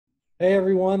Hey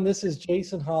everyone, this is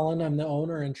Jason Holland. I'm the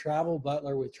owner and travel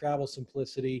butler with Travel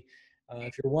Simplicity.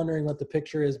 If you're wondering what the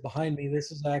picture is behind me,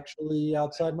 this is actually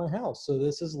outside my house, so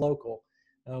this is local.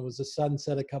 It was a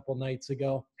sunset a couple nights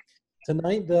ago.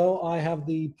 Tonight, though, I have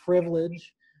the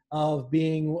privilege of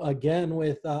being again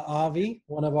with Avi,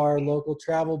 one of our local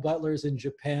travel butlers in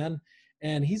Japan,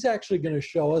 and he's actually going to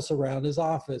show us around his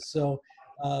office. So,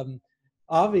 um,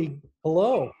 Avi,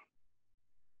 hello.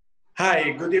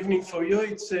 Hi, good evening for you.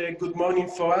 It's good morning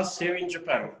for us here in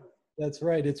Japan. That's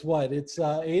right. It's what? It's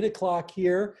 8 o'clock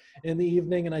here in the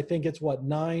evening, and I think it's what,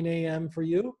 9 a.m. for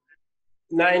you?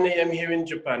 9 a.m. here in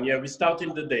Japan. Yeah, we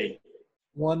started the day.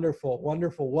 Wonderful,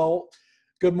 wonderful. Well,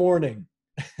 good morning.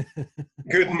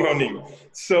 Good morning.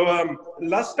 So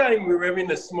last time we were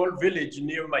in a small village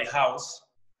near my house,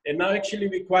 and now actually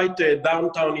we're quite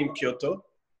downtown in Kyoto.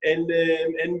 And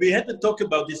we had to talk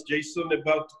about this, Jason,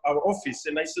 about our office.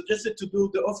 And I suggested to do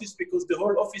the office because the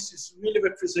whole office is really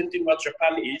representing what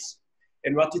Japan is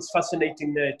and what it's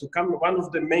fascinating to come. One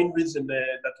of the main reasons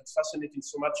that it's fascinating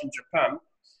so much in Japan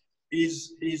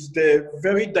is the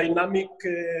very dynamic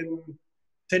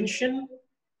tension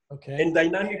Okay. and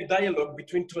dynamic dialogue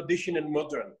between tradition and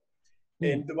modern.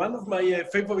 And one of my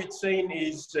favorite saying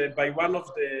is by one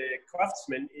of the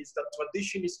craftsmen is that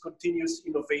tradition is continuous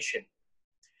innovation.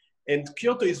 And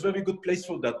Kyoto is a very good place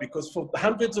for that because for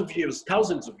hundreds of years,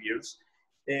 thousands of years,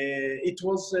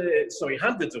 hundreds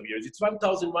of years, it's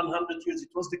 1,100 years, it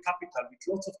was the capital with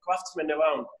lots of craftsmen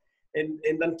around.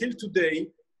 And until today,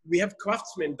 we have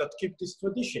craftsmen that keep this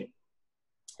tradition.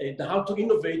 And how to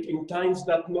innovate in times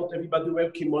that not everybody wear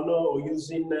kimono or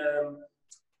using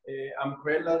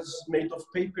umbrellas made of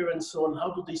paper and so on,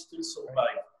 how do they still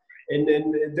survive? And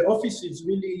then the office is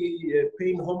really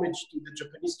paying homage to the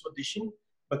Japanese tradition,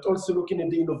 but also looking at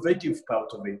the innovative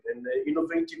part of it and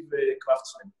innovative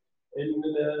craftsmen. And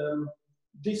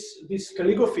this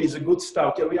calligraphy is a good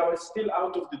start. Yeah, we are still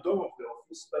out of the door of the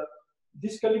office, but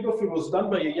this calligraphy was done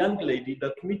by a young lady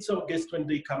that meets our guests when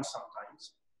they come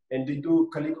sometimes, and they do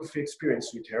calligraphy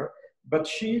experience with her. But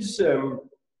she's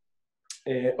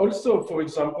also, for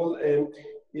example,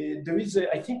 there is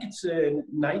I think it's a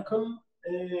Nikon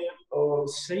or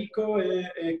Seiko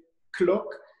clock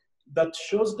that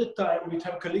shows the time with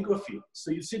her calligraphy.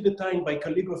 So you see the time by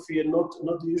calligraphy and not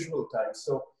the usual time.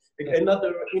 So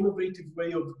another innovative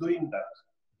way of doing that.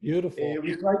 Beautiful.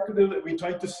 We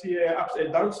try to see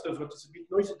downstairs, but it's a bit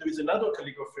noisy. There is another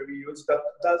calligraphy we use that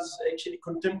does actually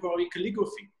contemporary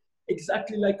calligraphy,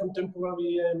 exactly like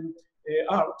contemporary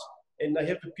art. And I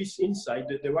have a piece inside.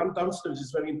 The one downstairs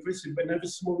is very impressive, but I have a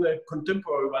smaller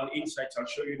contemporary one inside. So I'll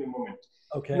show you in a moment.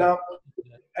 Okay. Now,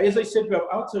 as I said, we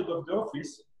are outside of the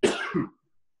office.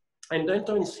 And the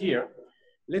entrance here,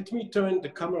 let me turn the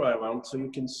camera around so you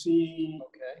can see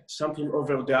something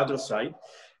over the other side.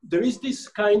 There is this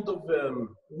kind of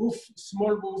roof,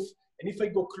 small roof, and if I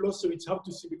go closer, it's hard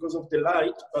to see because of the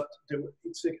light, but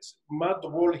it's a mud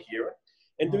wall here.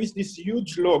 And there is this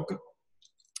huge log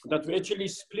that we actually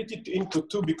split it into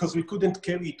two because we couldn't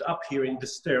carry it up here in the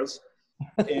stairs.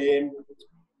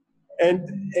 And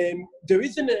there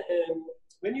is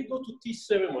when you go to tea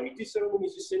ceremony is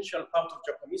essential part of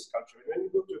Japanese culture. When you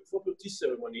go to a proper tea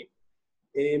ceremony,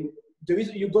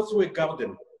 you go through a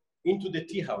garden into the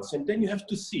tea house, and then you have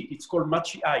to sit. It's called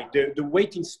machi-ai, the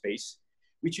waiting space,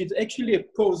 which is actually a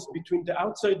pause between the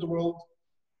outside world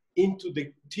into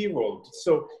the tea world.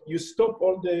 So you stop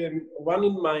all the one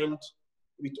in mind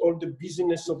with all the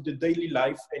busyness of the daily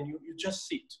life, and you just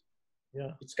sit.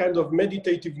 Yeah. It's kind of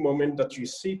meditative moment that you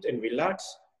sit and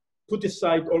relax, put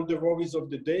aside all the worries of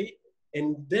the day,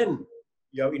 and then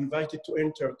you are invited to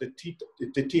enter the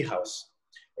tea house.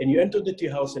 And you enter the tea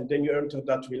house, and then you enter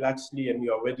that relaxedly, and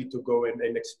you are ready to go and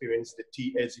experience the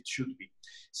tea as it should be.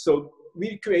 So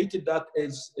we created that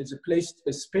as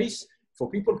a space for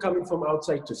people coming from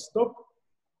outside to stop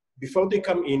before they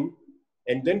come in,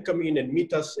 and then come in and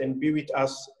meet us and be with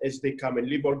us as they come and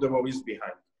leave all the worries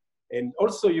behind. And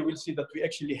also you will see that we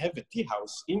actually have a tea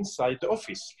house inside the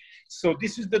office. So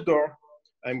this is the door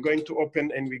I'm going to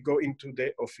open, and we go into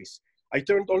the office. I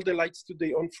turned all the lights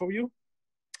today on for you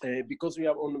because we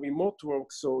are on remote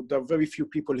work. So there are very few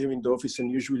people here in the office,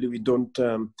 and usually we don't,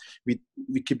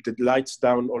 we keep the lights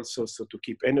down also, so to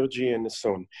keep energy and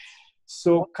so on.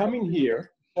 So coming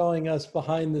here. Showing us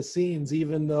behind the scenes,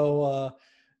 even though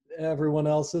everyone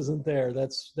else isn't there.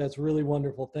 That's really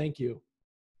wonderful. Thank you.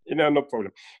 No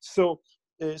problem. So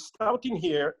starting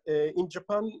here, in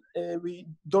Japan, we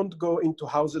don't go into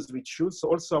houses with shoes. So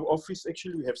also our office,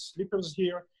 actually, we have slippers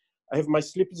here. I have my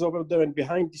slippers over there, and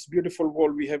behind this beautiful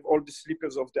wall, we have all the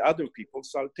slippers of the other people.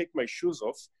 So I'll take my shoes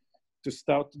off to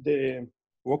start the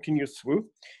walking you through,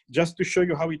 just to show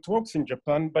you how it works in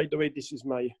Japan. By the way, this is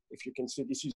my, if you can see,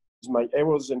 this is my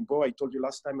arrows and bow. I told you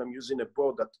last time I'm using a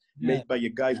bow that made by a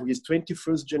guy who is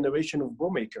 21st generation of bow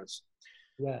makers.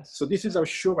 Yes. So this is our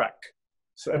shoe rack.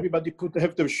 So everybody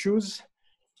have their shoes,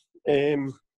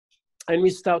 and we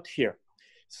start here.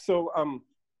 So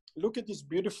look at this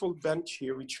beautiful bench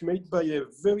here, which made by a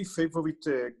very favorite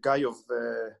guy of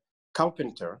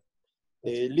carpenter,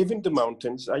 live in the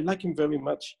mountains. I like him very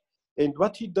much. And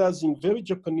what he does in very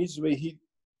Japanese way, he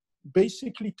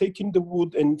basically taking the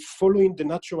wood and following the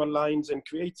natural lines and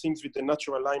create things with the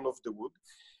natural line of the wood.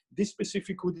 This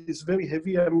specific wood is very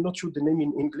heavy. I'm not sure the name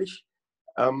in English.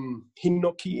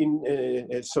 Hinoki in,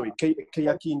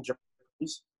 Keyaki in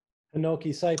Japanese.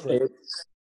 Hinoki cypress.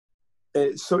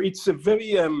 So it's a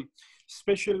very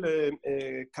special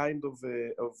kind of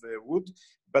wood,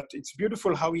 but it's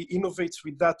beautiful how he innovates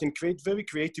with that and create very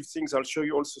creative things. I'll show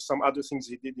you also some other things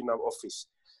he did in our office.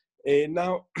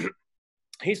 Now,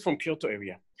 he's from Kyoto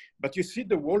area, but you see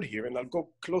the wall here, and I'll go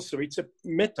closer. It's a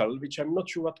metal, which I'm not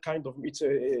sure what kind of, it's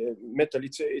a metal.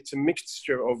 It's a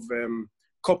mixture of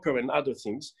copper and other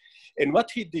things. And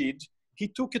what he did, he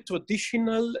took a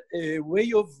traditional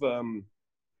way of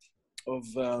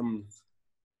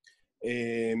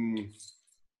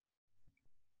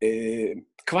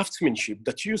craftsmanship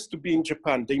that used to be in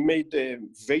Japan. They made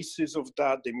vases of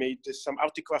that. They made some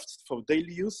artifacts for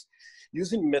daily use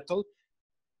using metal,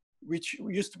 which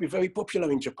used to be very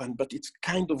popular in Japan, but it's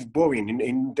kind of boring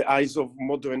in the eyes of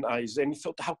modern eyes. And he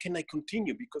thought, how can I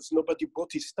continue? Because nobody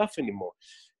bought his stuff anymore.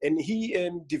 And he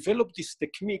developed this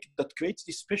technique that creates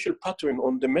this special pattern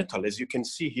on the metal, as you can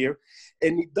see here.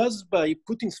 And it does by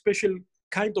putting special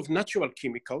kind of natural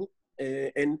chemical.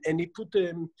 And he put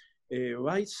a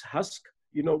rice husk.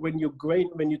 You know, when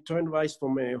you turn rice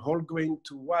from a whole grain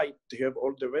to white, they have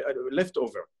all the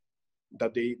leftover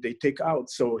that they take out.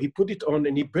 So he put it on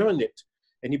and he burned it.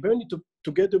 And he burned it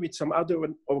together with some other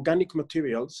organic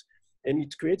materials. And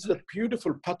it creates that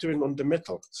beautiful pattern on the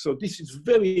metal. So this is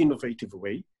very innovative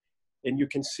way. And you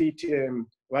can see it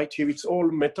right here, it's all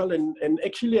metal. And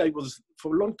actually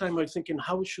for a long time, I was thinking,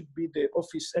 how should be the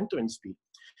office entrance be?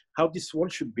 How this wall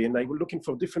should be. And I was looking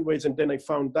for different ways. And then I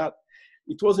found that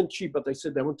it wasn't cheap, but I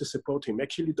said, I want to support him.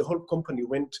 Actually, the whole company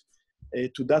went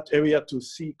to that area to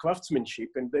see craftsmanship.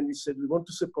 And then we said, we want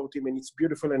to support him, and it's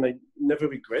beautiful, and I never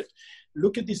regret.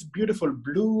 Look at these beautiful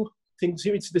blue things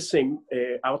here. It's the same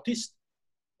artist.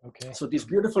 Okay. So this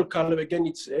beautiful color, again,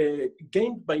 it's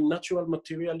gained by natural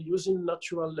material, using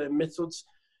natural methods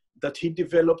that he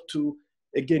developed to,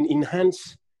 again,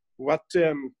 enhance what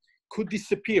could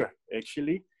disappear,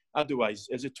 actually, otherwise,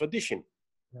 as a tradition.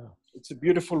 Yeah. It's a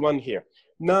beautiful one here.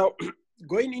 Now,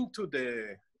 going into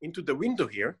the window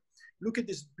here, look at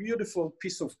this beautiful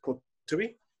piece of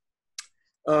pottery.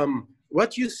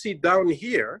 What you see down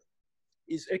here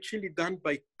is actually done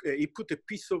by, he put a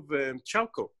piece of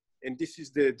charcoal, and this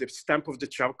is the stamp of the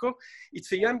charcoal.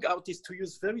 It's a young artist who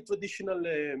used very traditional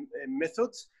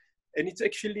methods, and it's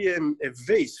actually a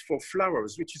vase for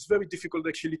flowers, which is very difficult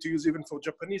actually to use even for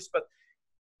Japanese, but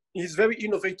he's very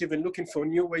innovative and looking for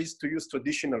new ways to use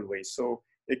traditional ways. So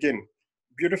again,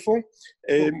 beautiful.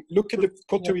 Look at the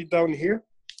pottery down here.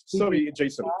 Sorry,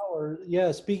 Jason.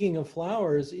 Yeah, speaking of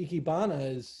flowers,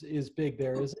 Ikebana is big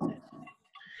there, isn't it?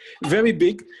 Very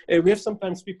big. We have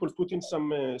sometimes people put in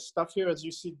some stuff here, as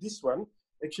you see this one.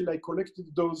 Actually, I collected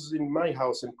those in my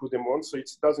house and put them on, so it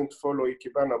doesn't follow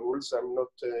Ikebana rules. I'm not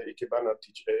Ikebana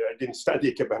teacher. I didn't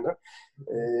study Ikebana.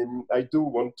 I do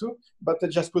want to, but I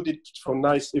just put it for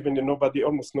nice, even though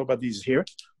almost nobody is here.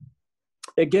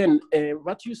 Again,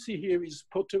 what you see here is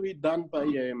pottery done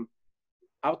by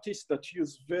artists that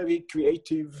use very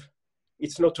creative.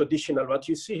 It's not traditional what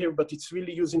you see here, but it's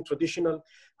really using traditional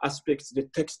aspects. The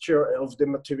texture of the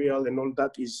material and all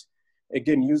that is,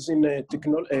 again, using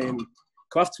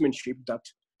craftsmanship that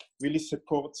really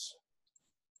supports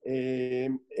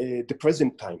the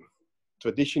present time.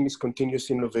 Tradition is continuous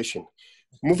innovation.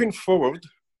 Moving forward,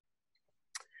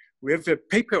 we have a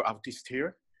paper artist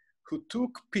here who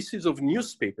took pieces of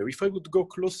newspaper. If I would go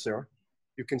closer,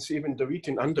 you can see even the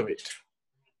written under it.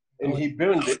 And he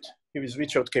burned it. Here is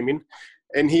Richard came in,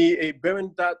 and he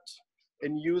burned that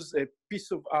and used a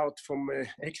piece of art from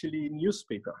actually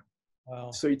newspaper.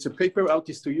 Wow. So it's a paper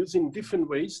artist to use in different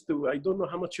ways. I don't know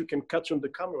how much you can catch on the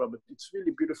camera, but it's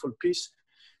really beautiful piece.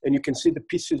 And you can see the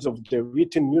pieces of the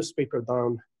written newspaper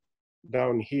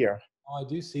down here. Oh, I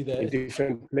do see that. In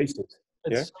different places.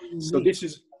 It's Yeah. so So this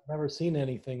is. I've never seen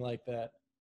anything like that.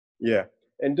 Yeah.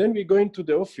 And then we go into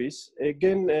the office.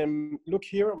 Again, look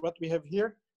here, what we have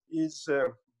here is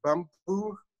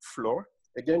bamboo floor.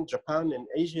 Again, Japan and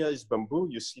Asia is bamboo,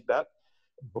 you see that.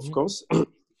 of Mhm. course.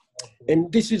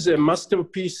 And this is a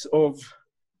masterpiece of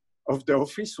the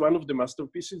office, one of the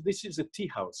masterpieces. This is a tea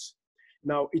house.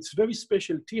 Now, it's very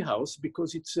special tea house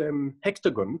because it's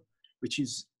hectagon, which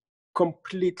is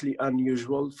completely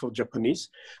unusual for Japanese.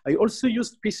 I also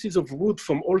used pieces of wood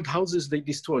from old houses they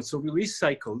destroyed. So we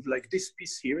recycled, like this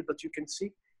piece here that you can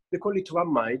see. They call it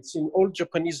ramai. It's in old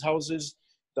Japanese houses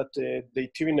that they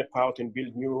tear apart and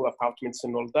build new apartments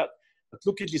and all that. But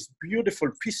look at these beautiful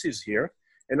pieces here.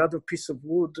 Another piece of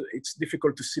wood, it's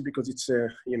difficult to see because it's,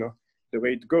 you know, the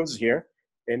way it goes here.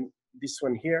 And this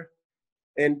one here.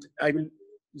 And I will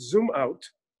zoom out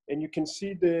and you can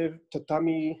see the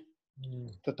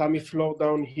tatami floor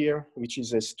down here, which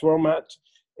is a straw mat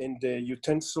and the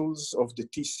utensils of the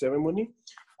tea ceremony.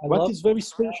 I What love is very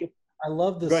special? I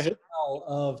love the Go ahead. smell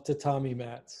of tatami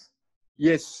mats.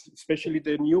 Yes, especially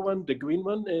the new one, the green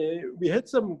one. We had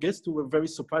some guests who were very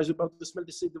surprised about the smell.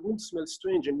 They said the room smells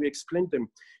strange, and we explained them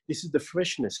this is the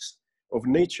freshness of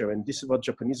nature, and this is what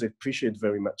Japanese appreciate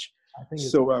very much. I think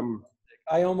it's So,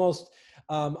 I almost,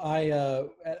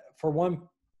 for one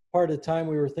part of the time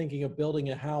we were thinking of building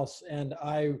a house, and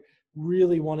I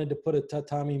really wanted to put a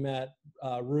tatami mat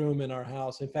room in our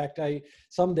house. In fact,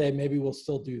 someday maybe we'll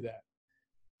still do that.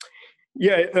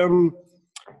 yeah,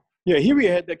 yeah. Here we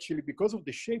had actually, because of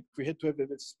the shape, we had to have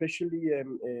a specially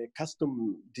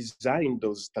custom design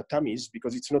those tatamis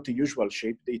because it's not a usual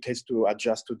shape. It has to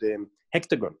adjust to the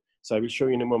hectagon. So I will show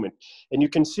you in a moment. And you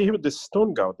can see here the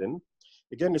stone garden.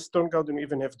 Again, the stone garden, we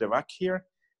even have the rack here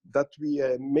that we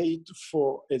made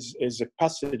for as a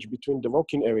passage between the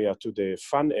walking area to the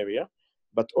fun area,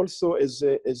 but also as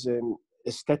an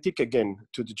aesthetic, again,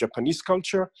 to the Japanese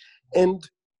culture and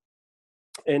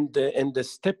the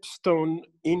stepstone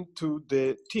into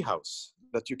the tea house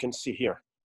that you can see here.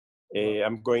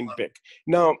 I'm going back.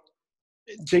 Now,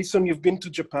 Jason, you've been to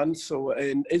Japan, so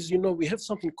and as you know, we have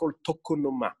something called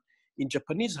tokonoma. In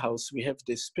Japanese house, we have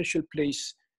this special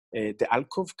place, the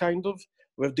alcove kind of,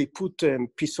 where they put a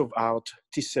piece of art,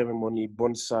 tea ceremony,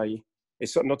 bonsai,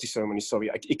 not tea ceremony, sorry,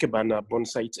 ikebana,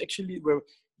 bonsai. It's actually where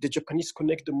the Japanese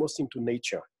connect the most into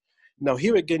nature. Now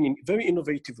here again, in a very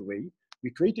innovative way,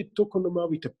 we created tokonoma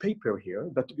with a paper here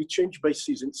that we change by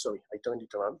seasons. Sorry, I turned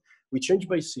it around. We change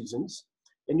by seasons,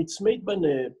 and it's made by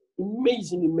an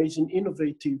amazing,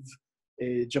 innovative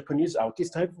Japanese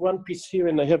artist. I have one piece here,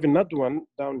 and I have another one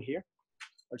down here.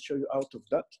 I'll show you out of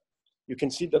that. You can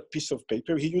see that piece of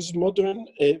paper. He used modern,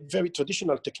 very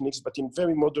traditional techniques, but in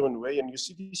very modern way. And you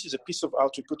see, this is a piece of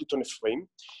art. We put it on a frame.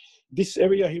 This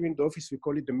area here in the office, we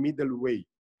call it the middle way.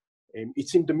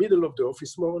 It's in the middle of the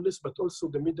office, more or less, but also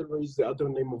the middle way is the other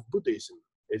name of Buddhism,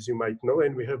 as you might know.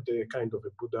 And we have the kind of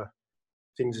a Buddha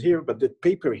things here, but the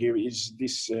paper here is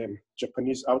this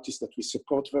Japanese artist that we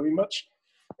support very much.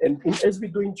 And as we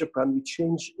do in Japan, we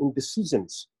change in the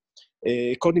seasons.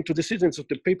 According to the seasons of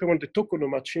the paper on the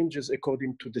tokonoma changes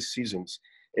according to the seasons.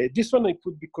 This one I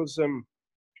put because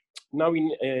now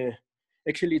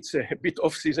actually it's a bit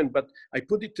off season, but I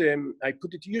put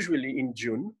it usually in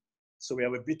June. So we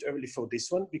are a bit early for this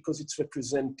one because it's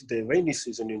represent the rainy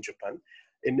season in Japan.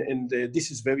 And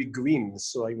this is very green,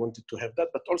 so I wanted to have that.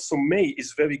 But also May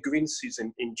is very green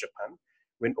season in Japan,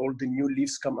 when all the new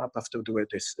leaves come up after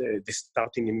the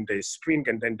starting in the spring,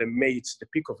 and then the May, it's the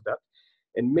peak of that.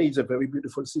 And May is a very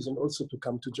beautiful season also to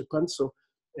come to Japan. So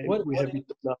we have it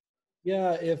now.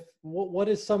 Yeah, what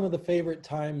is some of the favorite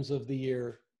times of the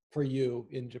year for you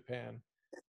in Japan?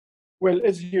 Well,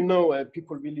 as you know,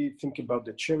 people really think about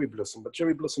the cherry blossom, but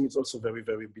cherry blossom is also very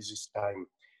busy time.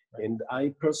 Right. And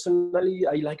I personally,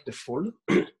 I like the fall.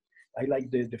 I like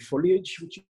the foliage,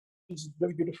 which is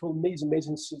very beautiful. May is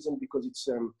amazing season because it's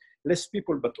less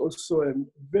people, but also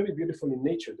very beautiful in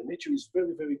nature. The nature is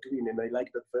very green, and I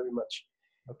like that very much.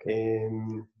 Okay.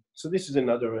 So this is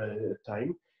another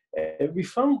time. We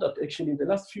found that actually in the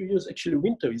last few years, actually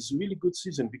winter is a really good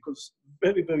season because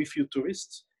very few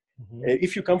tourists. Mm-hmm.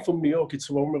 If you come from New York, it's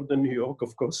warmer than New York,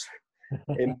 of course.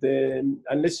 And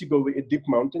unless you go a deep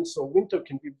mountains, so winter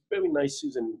can be very nice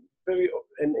season.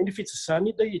 And if it's a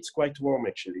sunny day, it's quite warm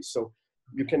actually. So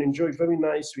you can enjoy very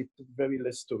nice with very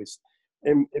less tourists.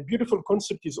 And a beautiful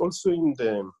concept is also in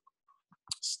the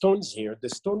stones here. The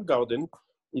stone garden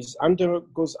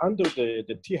goes under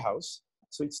the tea house.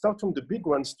 So it starts from the big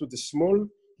ones to the small.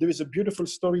 There is a beautiful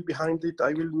story behind it.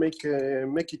 I will make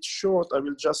it short. I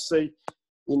will just say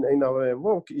in our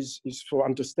work is for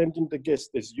understanding the guest,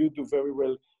 as you do very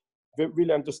well,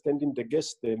 really understanding the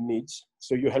guest needs.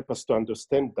 So you help us to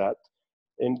understand that.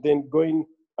 And then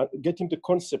getting the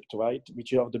concept right,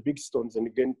 which are the big stones, and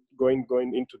again, going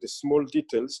into the small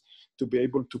details to be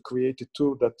able to create a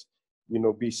tour that,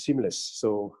 be seamless.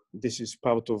 So this is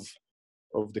part of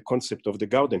of the concept of the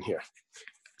garden here.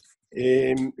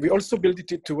 We also built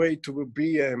it a way to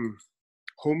be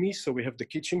homey, so we have the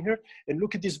kitchen here. And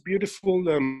look at this beautiful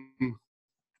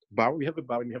bar. We have a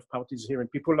bar and we have parties here,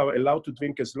 and people are allowed to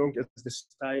drink as long as the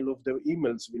style of their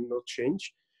emails will not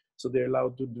change. So they're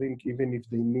allowed to drink even if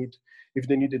they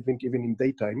need a drink even in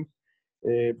daytime.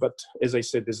 But as I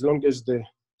said, as long as the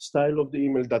style of the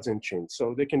email doesn't change,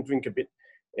 so they can drink a bit.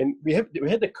 And we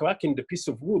had a crack in the piece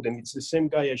of wood, and it's the same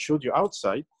guy I showed you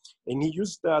outside, and he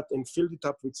used that and filled it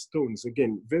up with stones.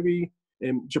 Again, very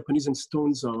Japanese, and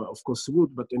stones are of course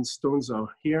wood, but then stones are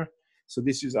here. So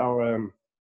this is our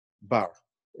bar,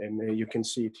 and you can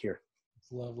see it here.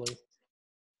 It's lovely.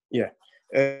 Yeah.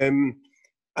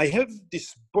 I have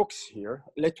this box here.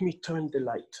 Let me turn the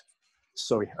light.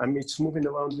 Sorry, it's moving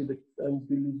around with the,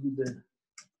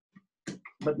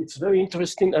 but it's very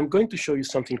interesting. I'm going to show you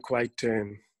something quite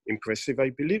impressive,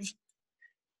 I believe.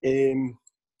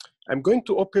 I'm going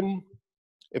to open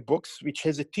a box which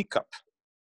has a teacup.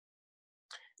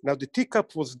 Now the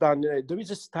teacup was done, there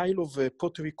is a style of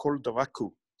pottery called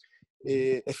Raku,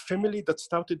 a family that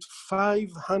started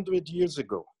 500 years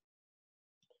ago.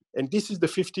 And this is the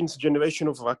 15th generation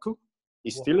of Raku.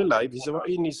 He's still alive, he's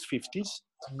in his 50s.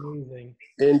 Amazing.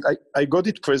 And I got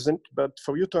it present, but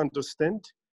for you to understand,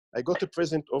 I got a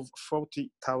present of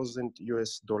 $40,000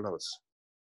 US.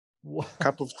 Wow.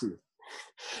 Cup of tea.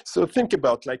 So think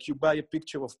about, like, you buy a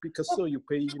picture of Picasso, you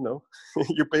pay,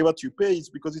 you pay what you pay, it's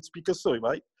because it's Picasso,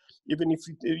 right? Even if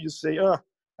you say,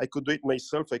 I could do it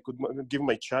myself, I could give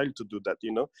my child to do that,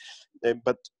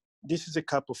 but this is a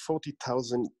cup of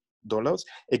 $40,000.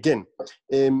 Again,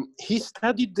 he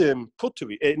studied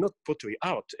pottery, not pottery,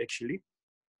 art actually,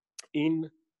 in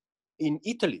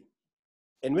Italy.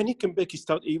 And when he came back,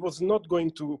 he was not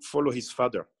going to follow his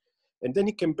father. And then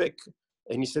he came back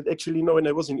and he said, actually, no, when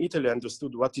I was in Italy, I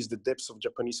understood what is the depths of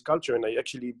Japanese culture. And I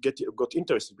actually got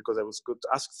interested because I was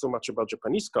asked so much about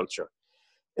Japanese culture.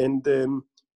 And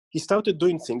he started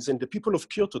doing things, and the people of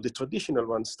Kyoto, the traditional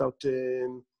ones,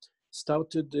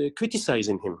 started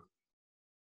criticizing him.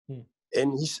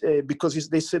 And because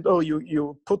they said,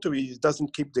 your pottery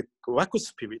doesn't keep the Raku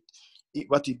spirit.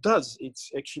 What it does,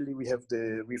 it's actually, we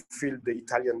feel the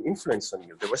Italian influence on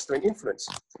you, the Western influence.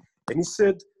 And he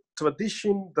said,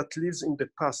 tradition that lives in the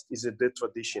past is a dead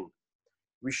tradition.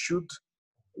 We should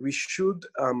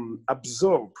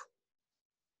absorb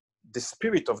the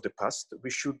spirit of the past. We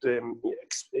should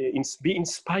be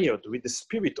inspired with the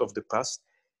spirit of the past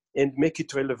and make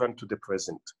it relevant to the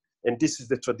present. And this is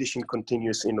the tradition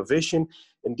continuous innovation.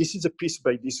 And this is a piece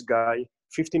by this guy,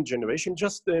 15th generation.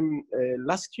 Just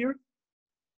last year,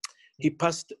 he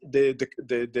passed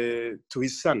to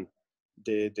his son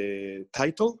the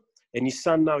title, and his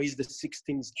son now is the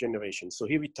 16th generation. So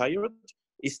he retired.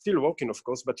 He's still working, of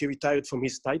course, but he retired from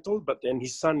his title. And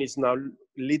his son is now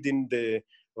leading the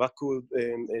Raku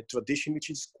tradition, which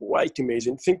is quite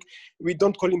amazing. We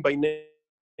don't call him by name.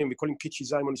 We call him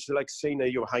Kichi-Zaimon. It's like saying,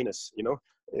 Your Highness,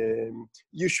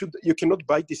 You cannot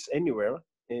buy this anywhere.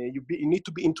 You need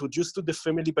to be introduced to the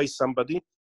family by somebody.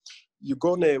 You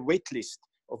go on a wait list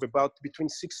of about between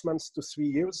 6 months to 3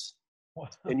 years. Wow.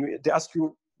 And they ask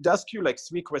you like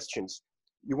 3 questions.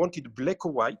 You want it black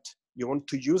or white? You want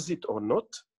to use it or not?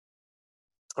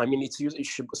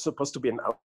 It's supposed to be an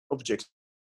object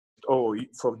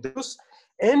for this.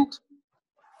 And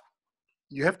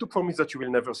you have to promise that you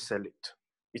will never sell it.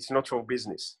 It's not for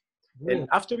business. And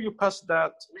after you pass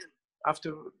that,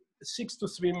 after 6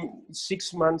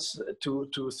 months to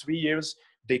 3 years,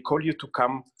 they call you to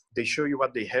come. They show you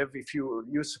what they have. If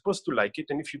you're supposed to like it,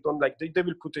 and if you don't like, they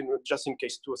will put in, just in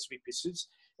case, 2 or 3 pieces,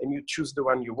 and you choose the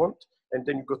one you want. And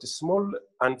then you got a small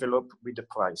envelope with the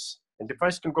price. And the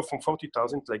price can go from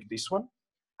 40,000, like this one,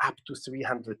 up to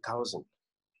 300,000.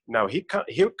 Now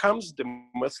here comes the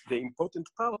important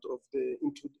part of the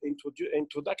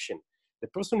introduction. The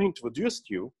person who introduced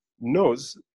you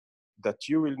knows that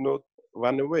you will not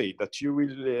run away, that you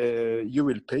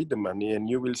will pay the money and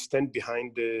you will stand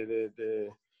behind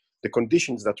the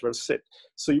conditions that were set.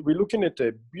 So we're looking at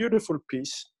a beautiful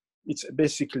piece. It's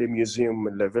basically museum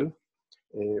level,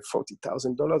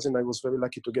 $40,000, and I was very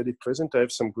lucky to get it present. I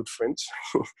have some good friends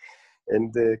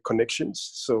and connections.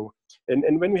 So,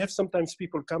 and when we have sometimes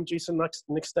people come, Jason,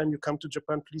 next time you come to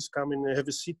Japan, please come and have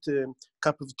a seat,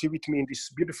 cup of tea with me in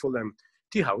this beautiful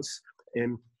tea house,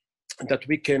 that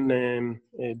we can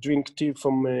drink tea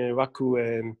from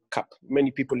Raku cup. Many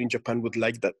people in Japan would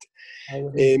like that. I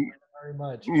would very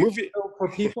much. So for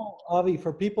people, Avi,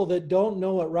 for people that don't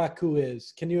know what Raku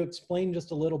is, can you explain just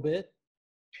a little bit?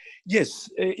 Yes,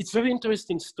 it's a very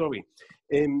interesting story.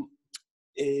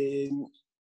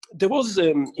 there was,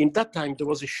 in that time, there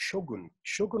was a shogun.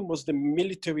 Shogun was the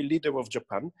military leader of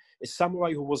Japan, a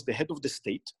samurai who was the head of the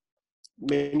state.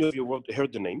 Many of you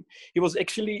heard the name. He was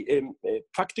actually,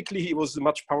 practically, he was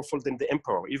much powerful than the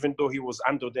emperor, even though he was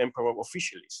under the emperor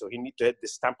officially. So he needed to have the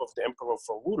stamp of the emperor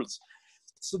for rules.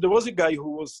 So there was a guy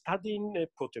who was studying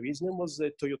pottery. His name was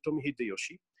Toyotomi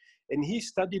Hideyoshi. And he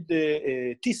studied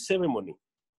the tea ceremony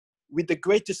with the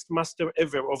greatest master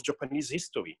ever of Japanese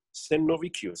history, Sen no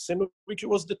Rikyu. Sen no Rikyu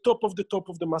was the top of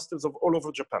the masters of all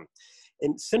over Japan.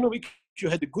 And Sen no Rikyu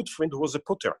had a good friend who was a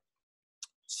potter.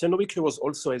 Sen no Rikyu was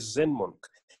also a Zen monk.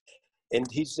 And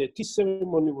his tea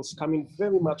ceremony was coming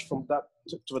very much from that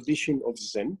tradition of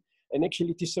Zen. And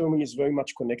actually, tea ceremony is very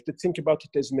much connected. Think about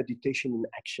it as meditation in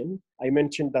action. I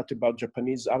mentioned that about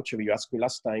Japanese archery. You asked me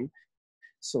last time.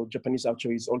 So Japanese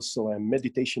archery is also a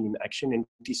meditation in action, and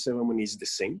tea ceremony is the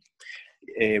same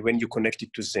when you connect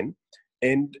it to Zen.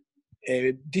 And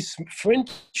this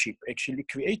friendship actually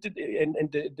created,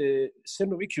 and the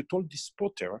Sen no Rikyu told this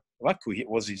potter, Raku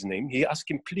was his name, he asked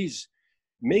him, please,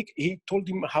 he told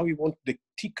him how he wanted the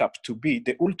teacup to be,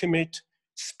 the ultimate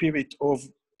spirit of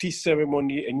tea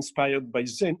ceremony inspired by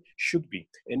Zen should be.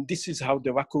 And this is how the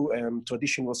Raku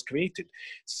tradition was created.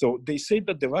 So they say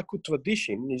that the Raku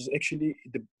tradition is actually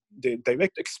the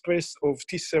direct express of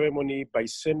tea ceremony by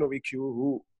Sen no Rikyu,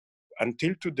 who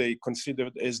until today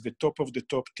considered as the top of the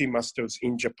top tea masters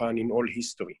in Japan in all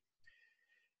history.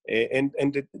 And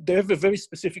they have a very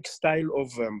specific style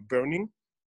of burning.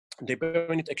 They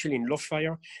burn it actually in low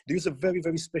fire. They use a very,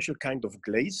 very special kind of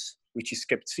glaze, which is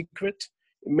kept secret.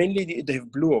 Mainly they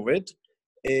have blue or red.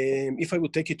 If I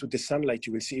would take it to the sunlight,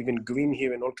 you will see even green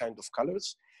here and all kinds of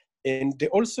colors. And they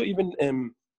also even,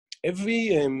 every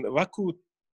Raku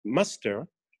master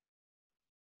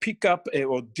pick up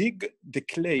or dig the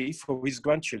clay for his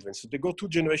grandchildren. So they go 2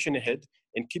 generations ahead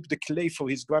and keep the clay for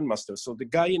his grandmaster. So the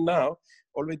guy now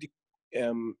already,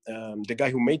 the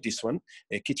guy who made this one,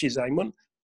 Kichi Zaimon,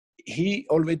 he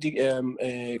already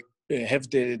have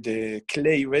the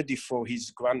clay ready for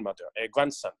his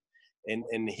grandson.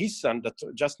 And his son that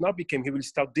just now became, he will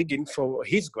start digging for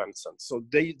his grandson. So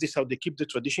this is how they keep the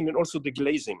tradition, and also the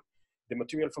glazing. The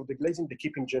material for the glazing, they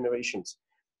keep in generations.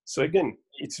 So again,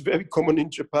 it's very common in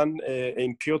Japan.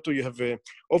 In Kyoto, you have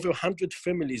over 100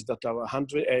 families that are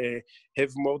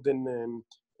have more than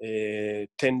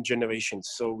 10 generations.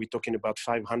 So we're talking about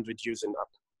 500 years and up.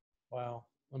 Wow,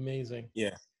 amazing.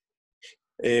 Yeah.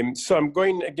 So I'm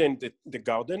going again, the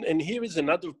garden, and here is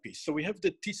another piece. So we have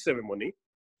the tea ceremony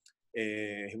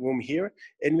room here,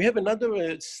 and we have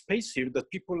another space here that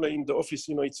people in the office,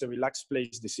 you know, it's a relaxed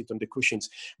place, they sit on the cushions.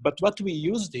 But what we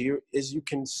used here is, you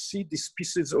can see these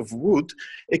pieces of wood.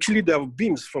 Actually, there are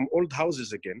beams from old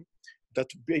houses again.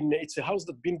 It's a house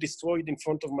that's been destroyed in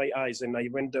front of my eyes, and I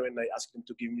went there and I asked them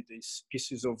to give me these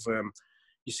pieces of,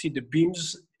 you see the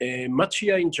beams.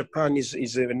 Machiya in Japan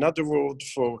is another word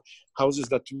for houses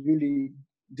that really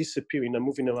disappear, and I'm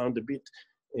moving around a bit.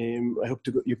 I hope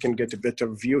you can get a better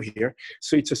view here.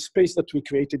 So it's a space that we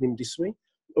created in this way.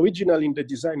 Originally in the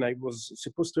design, I was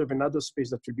supposed to have another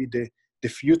space that will be the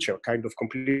future, kind of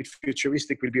complete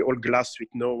futuristic, will be all glass with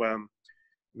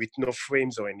no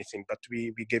frames or anything, but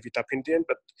we gave it up in the end.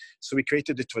 But so we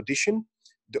created a tradition,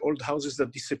 the old houses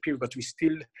that disappear, but we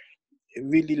still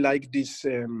really like this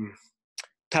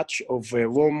touch of a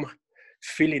warm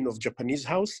feeling of Japanese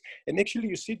house. And actually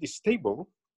you see this table,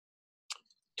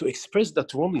 to express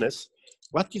that warmness,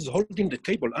 what is holding the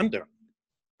table under?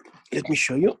 Let me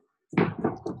show you.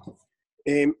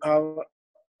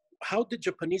 How the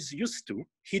Japanese used to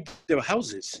heat their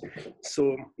houses.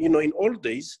 So, you know, in old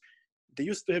days, they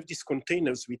used to have these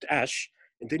containers with ash,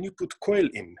 and then you put coal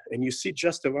in, and you sit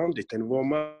just around it and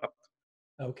warm up.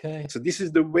 Okay. So this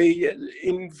is the way,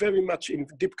 very much in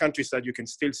deep countryside, you can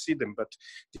still see them, but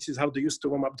this is how they used to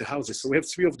warm up the houses. So we have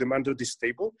 3 of them under this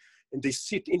table, and they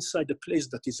sit inside a place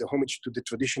that is a homage to the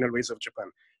traditional ways of Japan,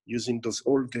 using those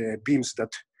old beams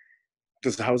that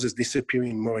those houses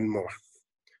disappearing more and more.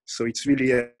 So it's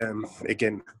really,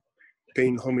 again,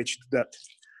 paying homage to that.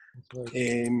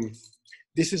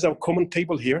 This is our common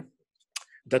table here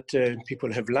that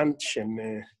people have lunch,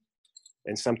 and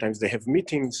sometimes they have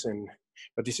meetings,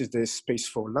 but this is the space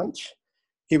for lunch.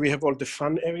 Here we have all the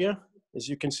fun area. As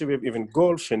you can see, we have even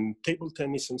golf and table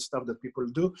tennis and stuff that people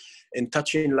do. And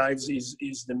touching lives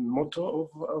is the motto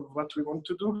of what we want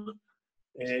to do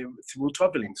through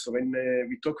traveling. So when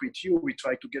we talk with you, we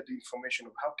try to get the information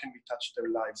of how can we touch their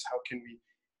lives, how can we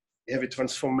have a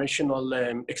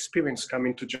transformational experience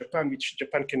coming to Japan, which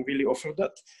Japan can really offer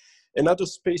that. Another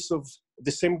space of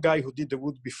the same guy who did the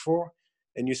wood before,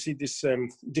 and you see this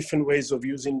different ways of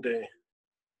using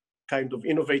kind of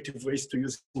innovative ways to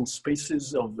use in spaces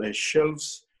of shelves.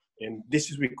 And this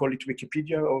is, we call it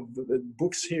Wikipedia of the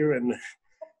books here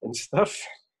and stuff.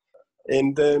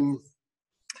 And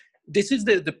this is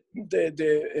the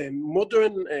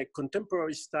modern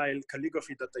contemporary style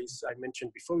calligraphy that I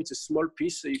mentioned before. It's a small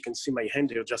piece. So you can see my hand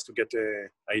here just to get an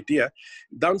idea.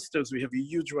 Downstairs, we have a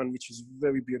huge one, which is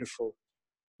very beautiful.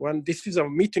 This is our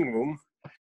meeting room.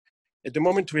 At the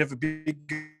moment, we have a big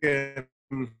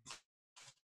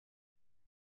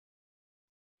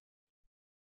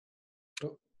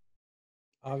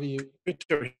Avi,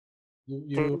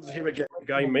 here again, a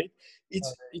guy made.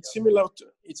 It's similar to,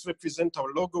 it's represent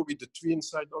our logo with the tree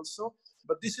inside also,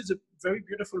 but this is a very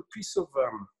beautiful piece of,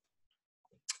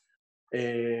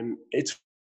 it's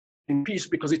in piece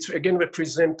because it's again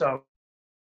represent our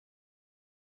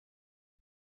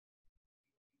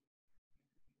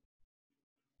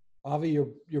Avi,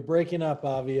 you're breaking up,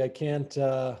 Avi. I can't.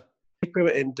 paper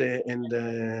and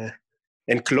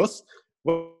cloth.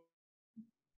 Well,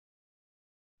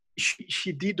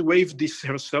 she did wave this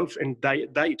herself and dye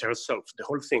it herself, the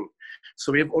whole thing.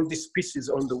 So we have all these pieces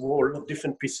on the wall,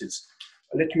 different pieces.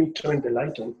 Let me turn the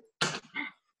light on.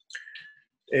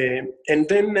 And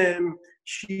then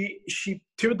she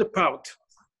teared apart.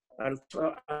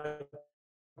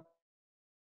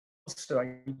 So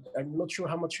I'm not sure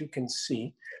how much you can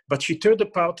see, but she teared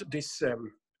apart this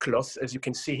cloth, as you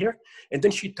can see here, and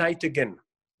then she tied again.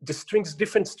 The strings,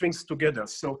 different strings together.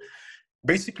 So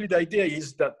basically the idea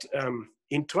is that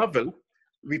in travel,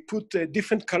 we put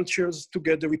different cultures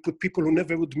together, we put people who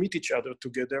never would meet each other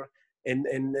together, and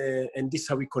this is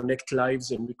how we connect lives,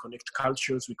 and we connect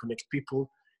cultures, we connect people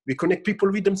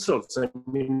with themselves. I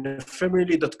mean, a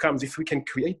family that comes, if we can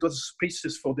create those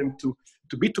spaces for them to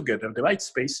be together, the right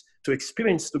space to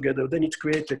experience together, then it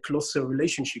creates a closer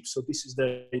relationship. So this is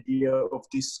the idea of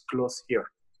this cloth here.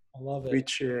 I love it.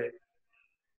 Which,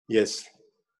 yes.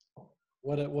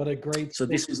 What a great. So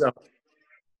this is our,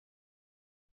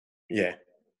 yeah.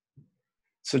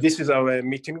 So this is our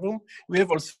meeting room. We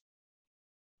have also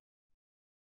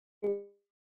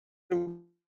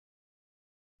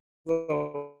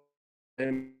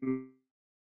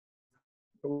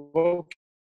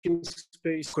working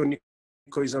space.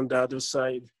 Koniko is on the other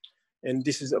side, and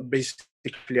this is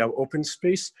basically our open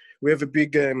space. We have a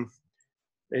big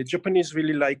Japanese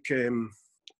really like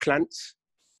plants,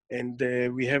 and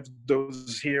we have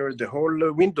those here. The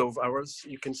whole window of ours,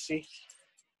 you can see,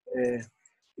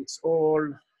 it's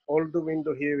all the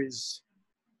window here is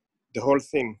the whole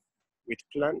thing with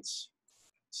plants.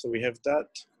 So we have that.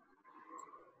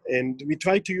 And we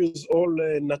try to use all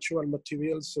natural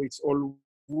materials, so it's all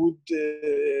wood.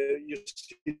 You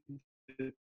see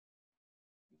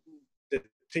the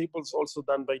tables also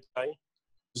done by dye.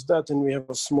 That, and we have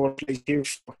a small place here.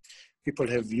 People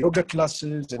have yoga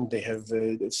classes, and they have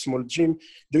a small gym.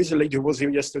 There is a lady who was here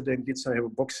yesterday and did some have a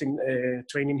boxing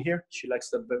training here. She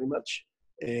likes that very much.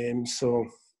 And so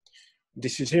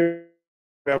this is here.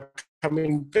 We are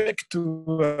coming back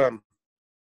to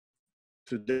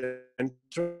the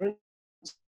entrance.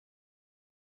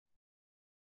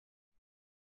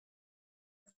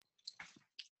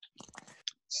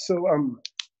 So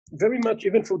very much,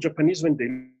 even for Japanese, when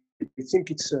they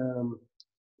think it's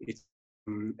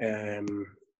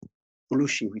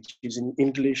ulushi, which is in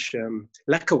English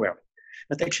lacquerware,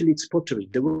 but actually it's pottery.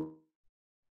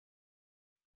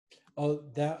 Oh,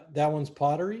 that one's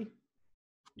pottery?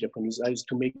 Japanese eyes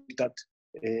to make that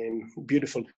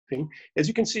beautiful thing. As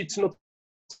you can see, it's not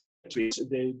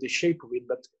the shape of it,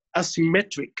 but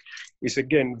asymmetric is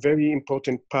again very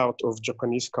important part of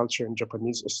Japanese culture and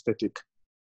Japanese aesthetic.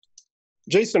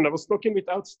 Jason, I was talking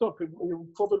without stop. You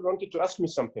probably wanted to ask me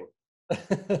something.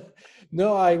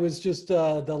 No, I was just,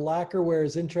 the lacquerware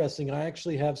is interesting. I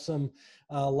actually have some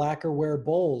lacquerware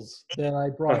bowls that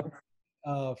I brought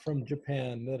from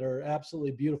Japan that are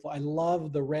absolutely beautiful. I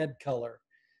love the red color,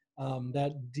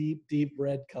 that deep, deep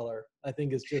red color. I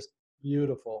think is just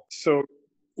beautiful. So,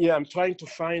 yeah, I'm trying to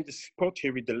find a spot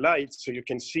here with the light so you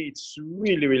can see it's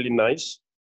really, really nice.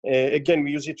 Again,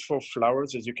 we use it for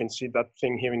flowers, as you can see that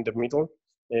thing here in the middle.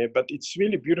 But it's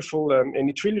really beautiful, and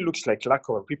it really looks like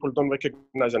lacquer. People don't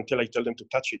recognize until I tell them to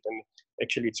touch it, and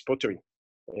actually it's pottery.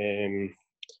 And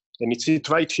it's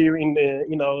right here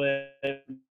in our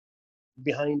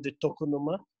behind the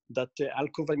tokonoma, that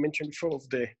alcove I mentioned before of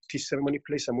the tea ceremony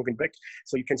place. I'm moving back,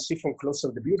 so you can see from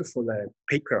closer the beautiful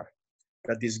paper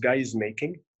that this guy is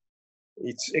making.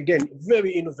 It's again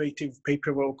very innovative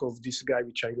paperwork of this guy,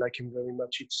 which I like him very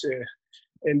much. It's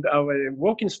and our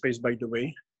working space, by the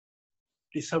way,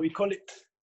 is how we call it.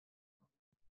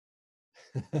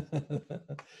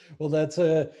 Well, that's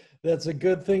a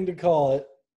good thing to call it.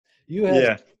 You have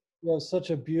Yeah. you have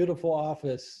such a beautiful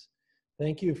office.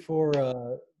 Thank you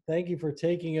for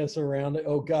taking us around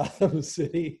Gotham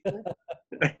City.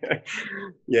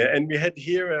 Yeah, and we had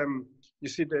here, you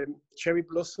see the cherry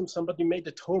blossom. Somebody made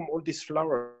at home all these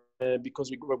flowers because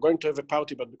we were going to have a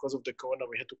party, but because of the corona,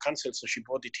 we had to cancel. So she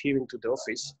brought it here into the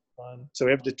office. Fun. So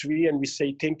we have the tree, and we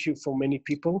say thank you for many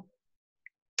people.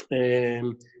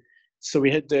 So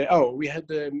we had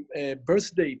a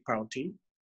birthday party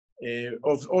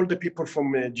of all the people from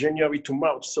January to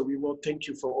March. So we will thank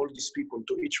you for all these people,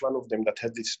 to each one of them that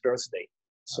had this birthday.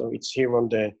 So it's here on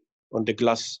the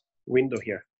glass window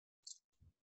here.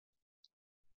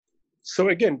 So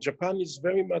again, Japan is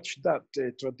very much that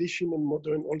tradition and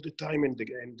modern all the time, and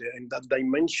that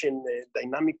dimension,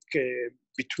 dynamic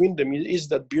between them is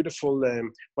that beautiful.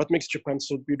 What makes Japan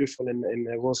so beautiful, and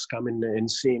I was coming and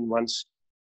seeing once,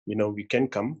 we can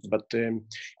come. But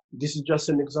this is just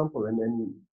an example,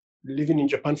 and living in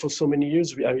Japan for so many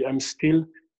years, I'm still,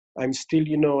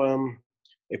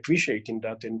 appreciating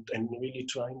that and really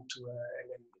trying to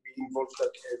and we involve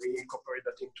that, we incorporate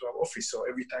that into our office. So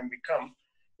every time we come,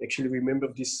 actually remember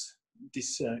this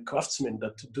craftsmen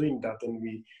that doing that, and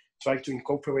we try to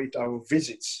incorporate our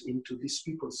visits into these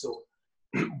people. So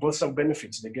both are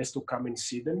benefits: the guests who come and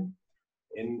see them,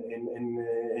 and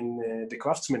the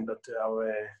craftsmen that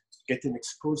are getting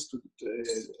exposed to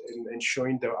and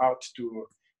showing their art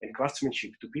and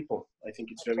craftsmanship to people. I think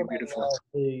it's very beautiful.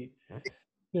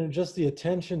 Just the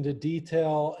attention to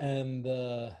detail and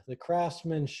the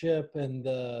craftsmanship and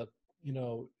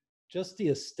just the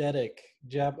aesthetic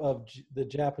of the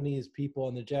Japanese people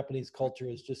and the Japanese culture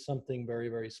is just something very,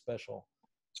 very special.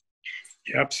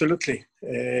 Yeah, absolutely.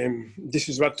 This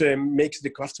is what makes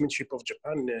the craftsmanship of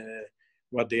Japan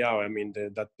what they are. I mean,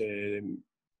 that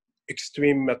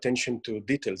extreme attention to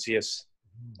details. Yes,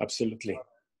 absolutely.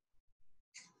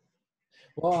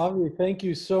 Well, Avi, thank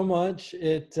you so much.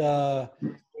 It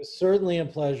was certainly a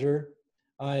pleasure.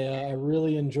 I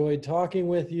really enjoyed talking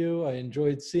with you. I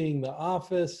enjoyed seeing the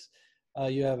office.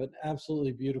 You have an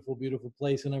absolutely beautiful, beautiful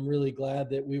place, and I'm really glad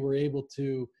that we were able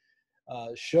to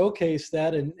showcase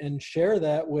that and share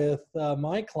that with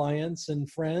my clients and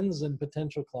friends and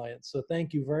potential clients. So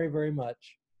thank you very, very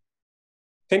much.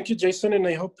 Thank you, Jason, and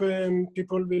I hope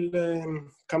people will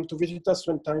come to visit us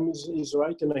when time is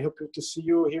right, and I hope to see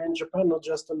you here in Japan, not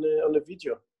just on a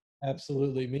video.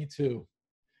 Absolutely, me too.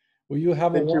 Well, you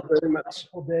have Thank you very much.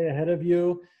 wonderful day ahead of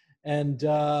you, and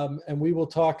we will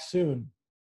talk soon.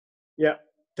 Yeah,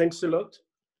 thanks a lot,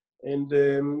 and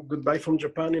goodbye from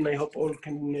Japan, and I hope all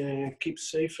can keep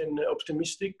safe and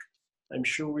optimistic. I'm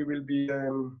sure we will be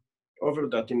over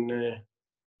that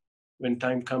when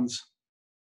time comes.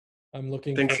 I'm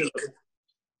looking Thanks forward.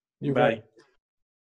 a lot. Bye.